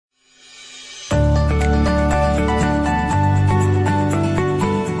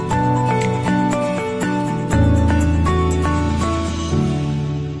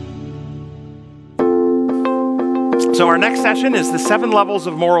So our next session is the 7 levels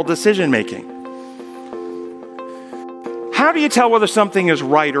of moral decision making. How do you tell whether something is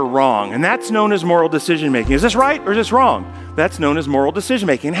right or wrong? And that's known as moral decision making. Is this right or is this wrong? That's known as moral decision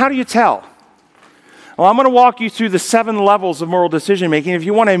making. And how do you tell? Well, I'm going to walk you through the 7 levels of moral decision making. If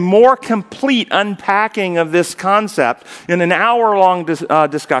you want a more complete unpacking of this concept in an hour-long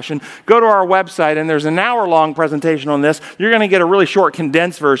discussion, go to our website, and there's an hour-long presentation on this. You're going to get a really short,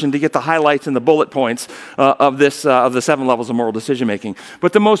 condensed version to get the highlights and the bullet points of the 7 levels of moral decision making.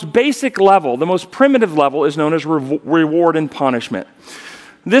 But the most basic level, the most primitive level, is known as reward and punishment.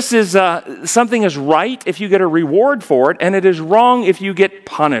 This is something is right if you get a reward for it, and it is wrong if you get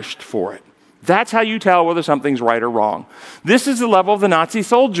punished for it. That's how you tell whether something's right or wrong. This is the level of the Nazi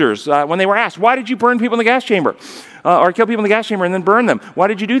soldiers. When they were asked, why did you burn people in the gas chamber? Or kill people in the gas chamber and then burn them? Why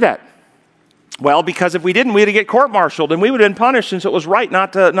did you do that? Well, because if we didn't, we had to get court-martialed, and we would have been punished, and so it was right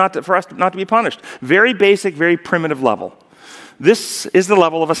for us not to be punished. Very basic, very primitive level. This is the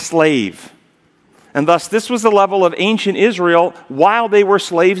level of a slave. And thus, this was the level of ancient Israel while they were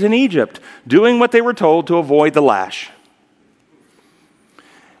slaves in Egypt, doing what they were told to avoid the lash.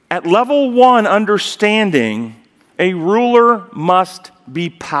 At level 1 understanding, a ruler must be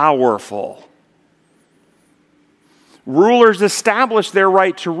powerful. Rulers establish their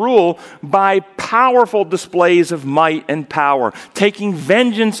right to rule by powerful displays of might and power, taking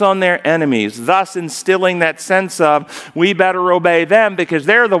vengeance on their enemies, thus instilling that sense of, we better obey them because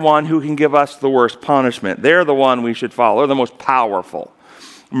they're the one who can give us the worst punishment. They're the one we should follow. They're the most powerful.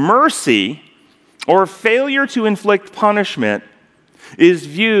 Mercy, or failure to inflict punishment, is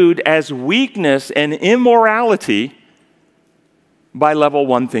viewed as weakness and immorality by level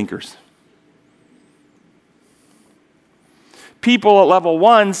 1 thinkers. People at level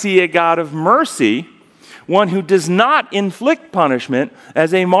 1 see a God of mercy, one who does not inflict punishment,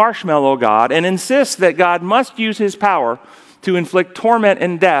 as a marshmallow God, and insists that God must use his power to inflict torment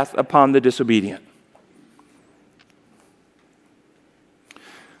and death upon the disobedient.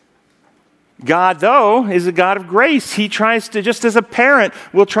 God, though, is a God of grace. He tries to, just as a parent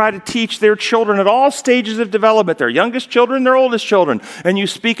will try to teach their children at all stages of development, their youngest children, their oldest children, and you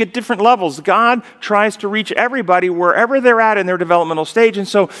speak at different levels. God tries to reach everybody wherever they're at in their developmental stage, and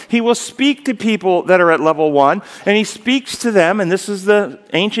so he will speak to people that are at level 1, and he speaks to them, and this is the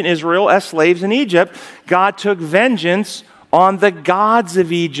ancient Israel as slaves in Egypt. God took vengeance on the gods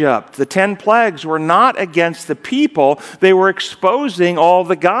of Egypt. The 10 plagues were not against the people. They were exposing all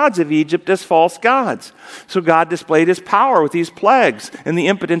the gods of Egypt as false gods. So God displayed his power with these plagues and the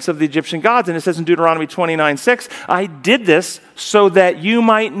impotence of the Egyptian gods. And it says in Deuteronomy 29:6, I did this so that you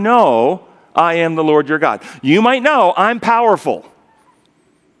might know I am the Lord your God. You might know I'm powerful.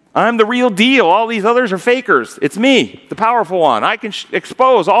 I'm the real deal. All these others are fakers. It's me, the powerful one. I can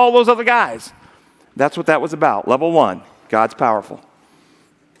expose all those other guys. That's what that was about. Level 1. God's powerful.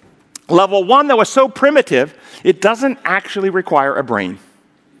 Level 1, though, is so primitive, it doesn't actually require a brain.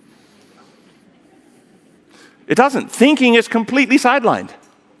 It doesn't. Thinking is completely sidelined.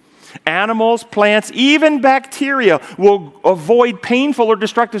 Animals, plants, even bacteria will avoid painful or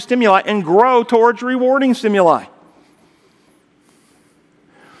destructive stimuli and grow towards rewarding stimuli.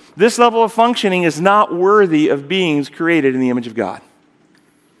 This level of functioning is not worthy of beings created in the image of God.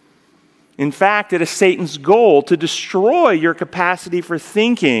 In fact, it is Satan's goal to destroy your capacity for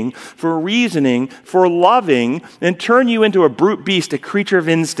thinking, for reasoning, for loving, and turn you into a brute beast, a creature of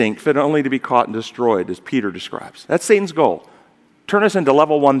instinct, fit only to be caught and destroyed, as Peter describes. That's Satan's goal. Turn us into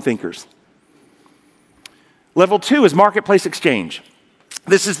level 1 thinkers. Level 2 is marketplace exchange.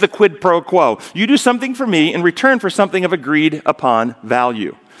 This is the quid pro quo. You do something for me in return for something of agreed upon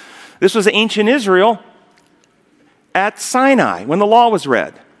value. This was ancient Israel at Sinai when the law was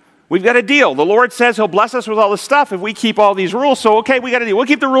read. We've got a deal. The Lord says he'll bless us with all this stuff if we keep all these rules. So, okay, we got a deal. We'll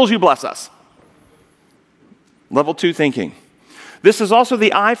keep the rules, you bless us. Level 2 thinking. This is also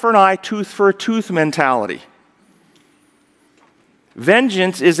the eye for an eye, tooth for a tooth mentality.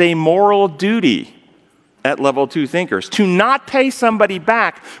 Vengeance is a moral duty at level 2 thinkers. To not pay somebody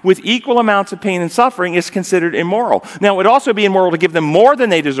back with equal amounts of pain and suffering is considered immoral. Now, it would also be immoral to give them more than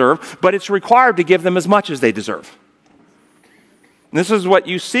they deserve, but it's required to give them as much as they deserve. This is what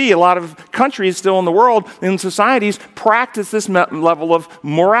you see. A lot of countries still in the world, in societies, practice this level of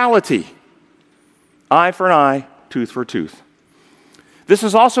morality. Eye for an eye, tooth for a tooth. This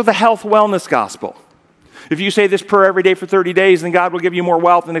is also the health wellness gospel. If you say this prayer every day for 30 days, then God will give you more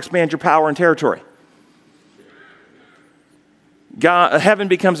wealth and expand your power and territory. Heaven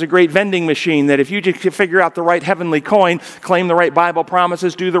becomes a great vending machine that if you just figure out the right heavenly coin, claim the right Bible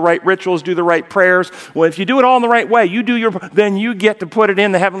promises, do the right rituals, do the right prayers, well, if you do it all in the right way, then you get to put it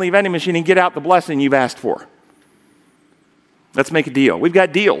in the heavenly vending machine and get out the blessing you've asked for. Let's make a deal. We've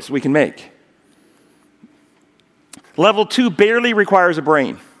got deals we can make. Level 2 barely requires a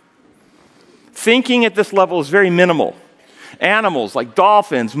brain. Thinking at this level is very minimal. Animals like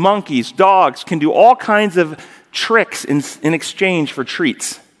dolphins, monkeys, dogs can do all kinds of tricks in exchange for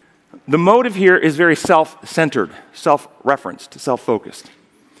treats. The motive here is very self-centered, self-referenced, self-focused.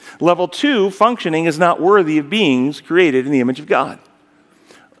 Level 2 functioning is not worthy of beings created in the image of God.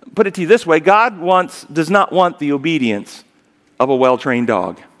 Put it to you this way, God does not want the obedience of a well-trained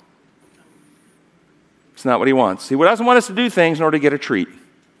dog. It's not what he wants. He doesn't want us to do things in order to get a treat.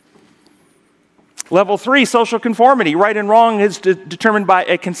 Level 3, social conformity. Right and wrong is determined by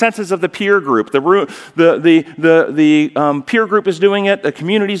a consensus of the peer group. The peer group is doing it. The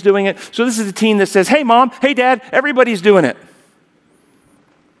community is doing it. So this is a team that says, hey, Mom, hey, Dad, everybody's doing it.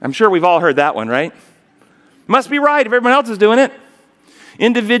 I'm sure we've all heard that one, right? Must be right if everyone else is doing it.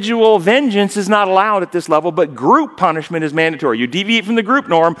 Individual vengeance is not allowed at this level, but group punishment is mandatory. You deviate from the group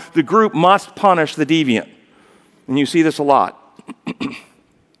norm, the group must punish the deviant. And you see this a lot.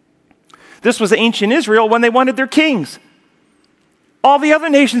 This was ancient Israel when they wanted their kings. All the other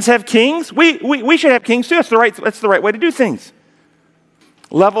nations have kings. We should have kings too. That's the right way to do things.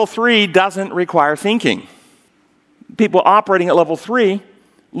 Level 3 doesn't require thinking. People operating at level 3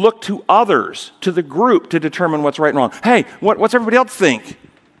 look to others, to the group, to determine what's right and wrong. Hey, what's everybody else think?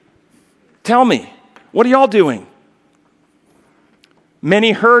 Tell me, what are y'all doing?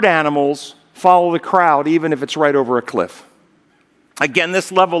 Many herd animals follow the crowd, even if it's right over a cliff. Again,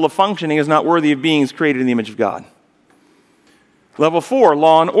 this level of functioning is not worthy of beings created in the image of God. Level 4,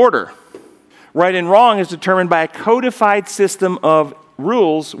 law and order. Right and wrong is determined by a codified system of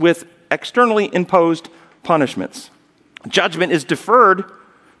rules with externally imposed punishments. Judgment is deferred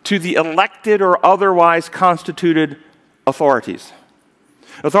to the elected or otherwise constituted authorities.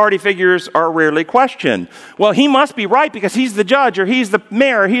 Authority figures are rarely questioned. Well, he must be right because he's the judge, or he's the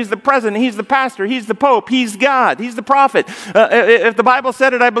mayor, he's the president, he's the pastor, he's the pope, he's God, he's the prophet. If the Bible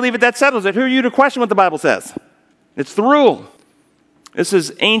said it, I believe it, that settles it. Who are you to question what the Bible says? It's the rule. This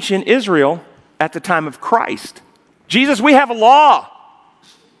is ancient Israel at the time of Christ. Jesus, we have a law,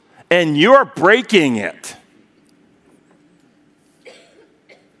 and you're breaking it.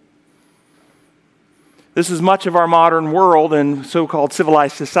 This is much of our modern world and so-called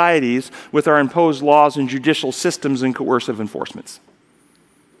civilized societies with our imposed laws and judicial systems and coercive enforcements.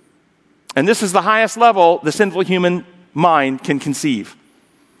 And this is the highest level the sinful human mind can conceive.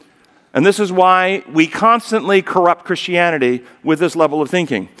 And this is why we constantly corrupt Christianity with this level of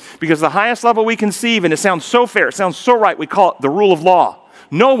thinking. Because the highest level we conceive, and it sounds so fair, it sounds so right, we call it the rule of law.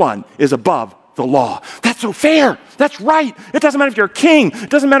 No one is above the law. That's so fair. That's right. It doesn't matter if you're a king. It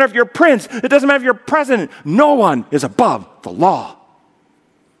doesn't matter if you're a prince. It doesn't matter if you're a president. No one is above the law.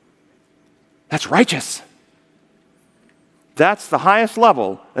 That's righteous. That's the highest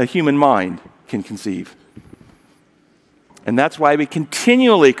level a human mind can conceive. And that's why we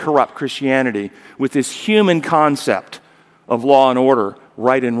continually corrupt Christianity with this human concept of law and order,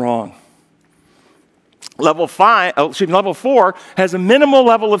 right and wrong. Level 4 has a minimal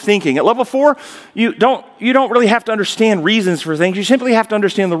level of thinking. At level 4, you don't really have to understand reasons for things. You simply have to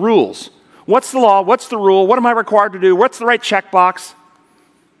understand the rules. What's the law? What's the rule? What am I required to do? What's the right checkbox?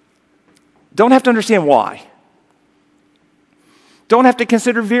 Don't have to understand why. Don't have to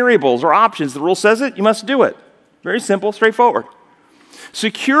consider variables or options. The rule says it, you must do it. Very simple, straightforward.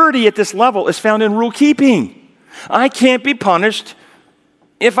 Security at this level is found in rule keeping. I can't be punished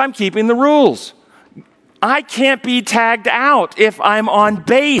if I'm keeping the rules. I can't be tagged out if I'm on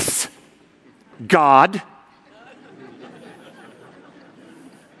base, God.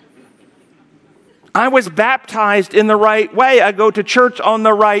 I was baptized in the right way. I go to church on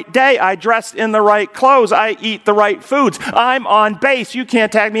the right day. I dress in the right clothes. I eat the right foods. I'm on base. You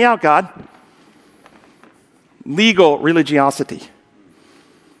can't tag me out, God. Legal religiosity.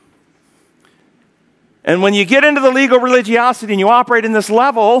 And when you get into the legal religiosity and you operate in this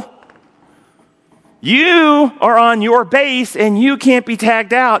level, you are on your base and you can't be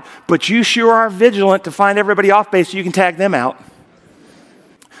tagged out, but you sure are vigilant to find everybody off base so you can tag them out.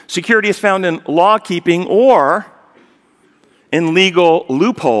 Security is found in law keeping or in legal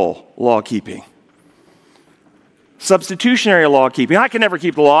loophole law keeping. Substitutionary law keeping. I can never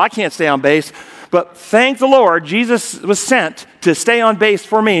keep the law. I can't stay on base. But thank the Lord, Jesus was sent to stay on base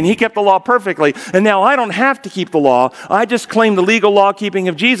for me, and he kept the law perfectly. And now I don't have to keep the law. I just claim the legal law keeping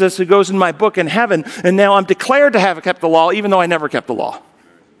of Jesus who goes in my book in heaven, and now I'm declared to have kept the law, even though I never kept the law.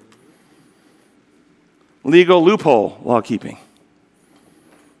 Legal loophole law keeping.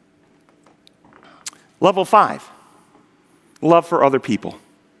 Level 5, love for other people.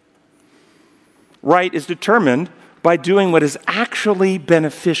 Right is determined by doing what is actually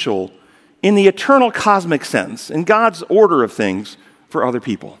beneficial in the eternal cosmic sense, in God's order of things for other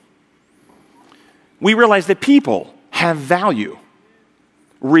people. We realize that people have value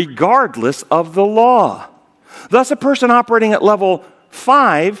regardless of the law. Thus, a person operating at level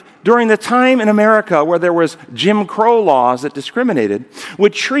 5 during the time in America where there was Jim Crow laws that discriminated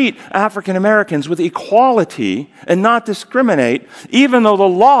would treat African Americans with equality and not discriminate, even though the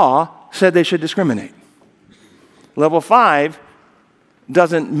law said they should discriminate. Level 5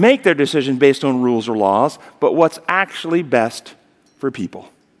 doesn't make their decision based on rules or laws, but what's actually best for people.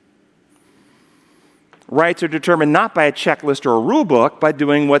 Rights are determined not by a checklist or a rule book, by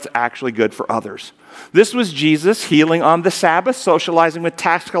doing what's actually good for others. This was Jesus healing on the Sabbath, socializing with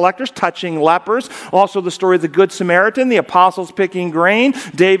tax collectors, touching lepers. Also the story of the Good Samaritan, the apostles picking grain,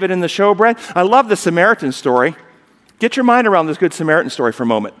 David and the showbread. I love the Samaritan story. Get your mind around this Good Samaritan story for a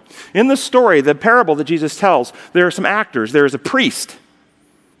moment. In the story, the parable that Jesus tells, there are some actors. There's a priest.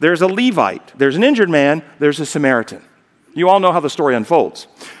 There's a Levite. There's an injured man. There's a Samaritan. You all know how the story unfolds.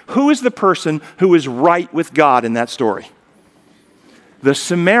 Who is the person who is right with God in that story? The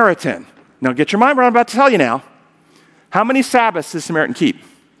Samaritan. Now get your mind around what I'm about to tell you now. How many Sabbaths does Samaritan keep?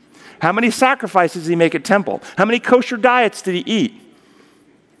 How many sacrifices did he make at temple? How many kosher diets did he eat?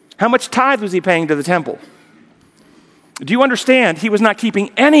 How much tithe was he paying to the temple? Do you understand? He was not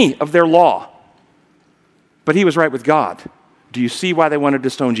keeping any of their law, but he was right with God. Do you see why they wanted to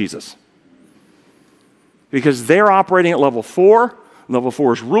stone Jesus? Because they're operating at level 4. Level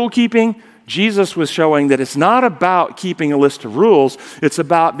 4 is rule keeping. Jesus was showing that it's not about keeping a list of rules. It's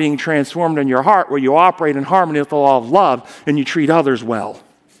about being transformed in your heart where you operate in harmony with the law of love and you treat others well.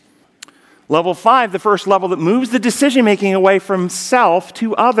 Level 5, the first level that moves the decision-making away from self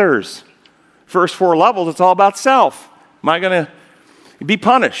to others. First 4 levels, it's all about self. Am I going to be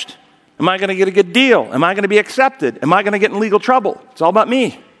punished? Am I going to get a good deal? Am I going to be accepted? Am I going to get in legal trouble? It's all about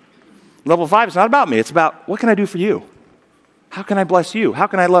me. Level 5, it's not about me. It's about what can I do for you? How can I bless you? How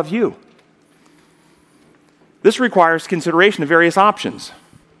can I love you? This requires consideration of various options.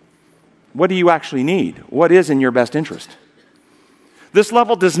 What do you actually need? What is in your best interest? This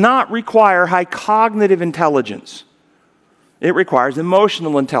level does not require high cognitive intelligence. It requires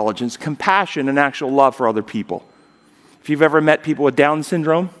emotional intelligence, compassion, and actual love for other people. If you've ever met people with Down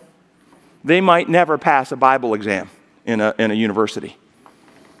syndrome, they might never pass a Bible exam in a university.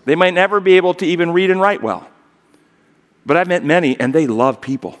 They might never be able to even read and write well. But I've met many, and they love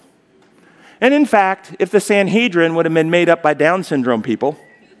people. And in fact, if the Sanhedrin would have been made up by Down syndrome people,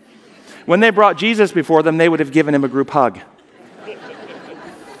 when they brought Jesus before them, they would have given him a group hug.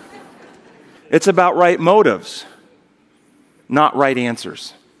 It's about right motives, not right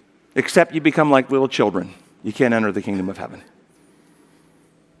answers. Except you become like little children. You can't enter the kingdom of heaven.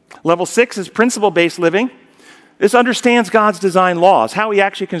 Level 6 is principle-based living. This understands God's design laws, how he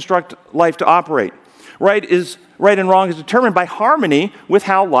actually constructs life to operate. Right and wrong is determined by harmony with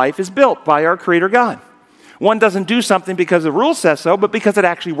how life is built by our Creator God. One doesn't do something because the rule says so, but because it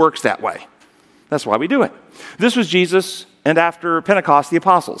actually works that way. That's why we do it. This was Jesus, and after Pentecost, the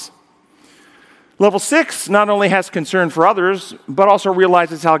apostles. Level 6 not only has concern for others, but also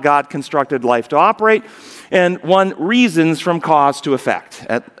realizes how God constructed life to operate, and one reasons from cause to effect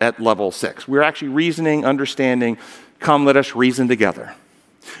at level 6. We're actually reasoning, understanding, come let us reason together.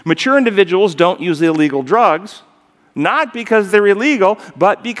 Mature individuals don't use illegal drugs, not because they're illegal,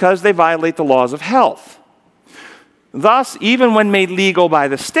 but because they violate the laws of health. Thus, even when made legal by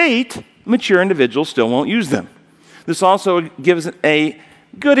the state, mature individuals still won't use them. This also gives a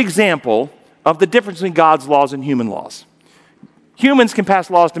good example of the difference between God's laws and human laws. Humans can pass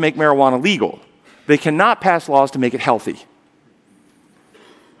laws to make marijuana legal. They cannot pass laws to make it healthy.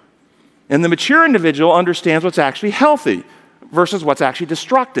 And the mature individual understands what's actually healthy versus what's actually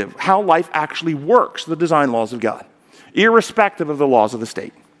destructive, how life actually works, the design laws of God, irrespective of the laws of the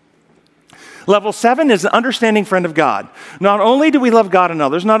state. Level 7 is an understanding friend of God. Not only do we love God and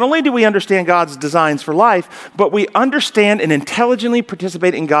others, not only do we understand God's designs for life, but we understand and intelligently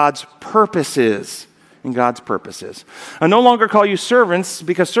participate in God's purposes. I no longer call you servants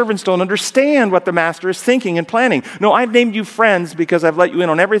because servants don't understand what the master is thinking and planning. No, I've named you friends because I've let you in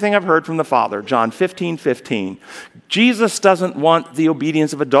on everything I've heard from the Father. John 15:15. Jesus doesn't want the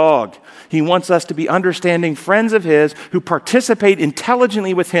obedience of a dog. He wants us to be understanding friends of his who participate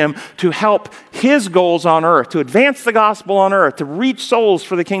intelligently with him to help his goals on earth, to advance the gospel on earth, to reach souls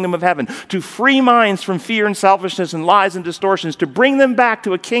for the kingdom of heaven, to free minds from fear and selfishness and lies and distortions, to bring them back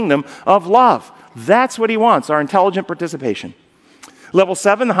to a kingdom of love. That's what he wants, our intelligent participation. Level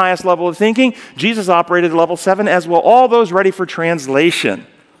 7, the highest level of thinking. Jesus operated at level 7, as will all those ready for translation.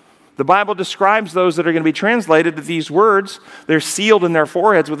 The Bible describes those that are going to be translated to these words. They're sealed in their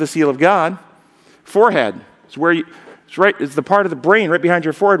foreheads with the seal of God. Forehead is where it's the part of the brain right behind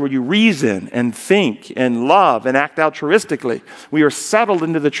your forehead where you reason and think and love and act altruistically. We are settled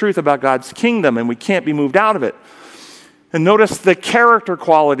into the truth about God's kingdom, and we can't be moved out of it. And notice the character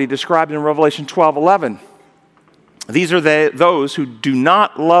quality described in Revelation 12:11. These are those who do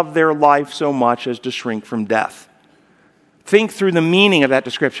not love their life so much as to shrink from death. Think through the meaning of that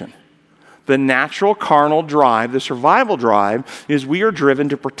description. The natural carnal drive, the survival drive, is we are driven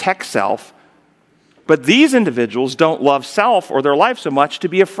to protect self. But these individuals don't love self or their life so much to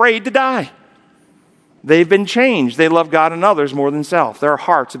be afraid to die. They've been changed. They love God and others more than self. Their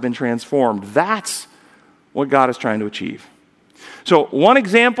hearts have been transformed. That's what God is trying to achieve. So one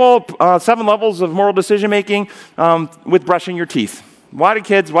example, 7 levels of moral decision-making with brushing your teeth. Why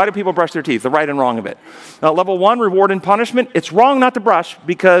do people brush their teeth? The right and wrong of it. Level 1, reward and punishment. It's wrong not to brush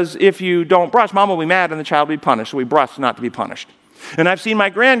because if you don't brush, mom will be mad and the child will be punished. So we brush not to be punished. And I've seen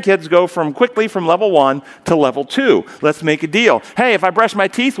my grandkids go quickly from level 1 to level 2. Let's make a deal. Hey, if I brush my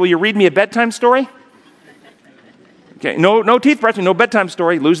teeth, will you read me a bedtime story? Okay, no teeth brushing, no bedtime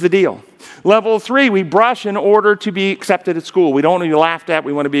story, lose the deal. Level 3, we brush in order to be accepted at school. We don't want to be laughed at,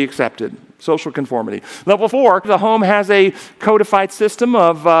 we want to be accepted. Social conformity. Level 4, the home has a codified system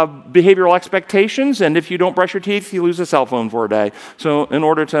of behavioral expectations, and if you don't brush your teeth, you lose a cell phone for a day. So in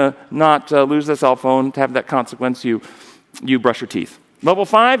order to not lose the cell phone, to have that consequence, you brush your teeth. Level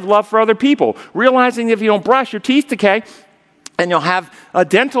 5, love for other people. Realizing if you don't brush, your teeth decay, and you'll have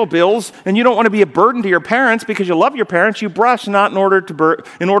dental bills, and you don't want to be a burden to your parents because you love your parents. You brush not in order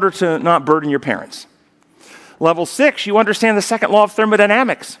to not burden your parents. Level 6, you understand the second law of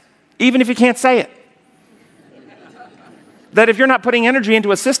thermodynamics, even if you can't say it. That if you're not putting energy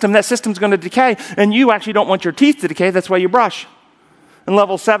into a system, that system's going to decay, and you actually don't want your teeth to decay. That's why you brush. And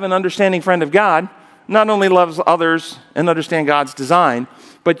level 7, understanding friend of God, not only loves others and understand God's design,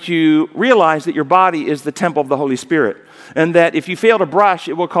 but you realize that your body is the temple of the Holy Spirit, and that if you fail to brush,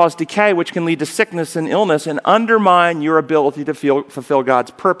 it will cause decay, which can lead to sickness and illness and undermine your ability to fulfill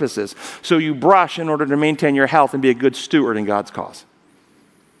God's purposes. So you brush in order to maintain your health and be a good steward in God's cause.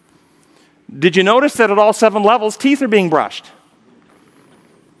 Did you notice that at all 7 levels, teeth are being brushed?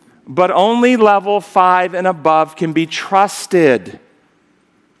 But only level 5 and above can be trusted.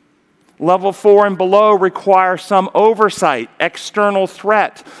 Level 4 and below require some oversight, external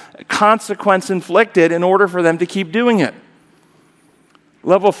threat, consequence inflicted in order for them to keep doing it.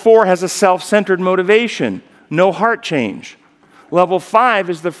 Level 4 has a self-centered motivation, no heart change. Level 5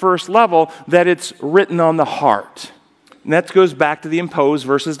 is the first level that it's written on the heart. And that goes back to the imposed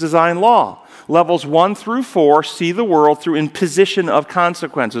versus design law. Levels 1 through 4 see the world through imposition of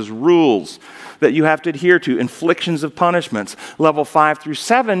consequences, rules that you have to adhere to, inflictions of punishments. Level 5 through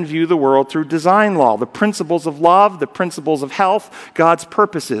 7 view the world through design law, the principles of love, the principles of health, God's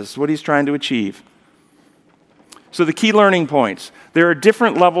purposes, what he's trying to achieve. So the key learning points. There are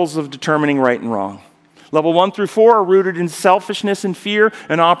different levels of determining right and wrong. Level 1 through 4 are rooted in selfishness and fear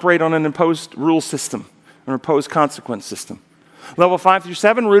and operate on an imposed rule system, an imposed consequence system. Level 5 through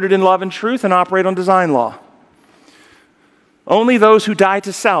 7, rooted in love and truth and operate on design law. Only those who die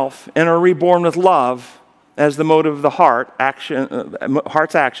to self and are reborn with love as the motive of the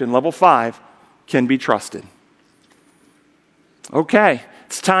heart's action, level 5, can be trusted. Okay,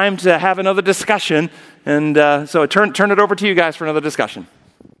 it's time to have another discussion, and so turn it over to you guys for another discussion.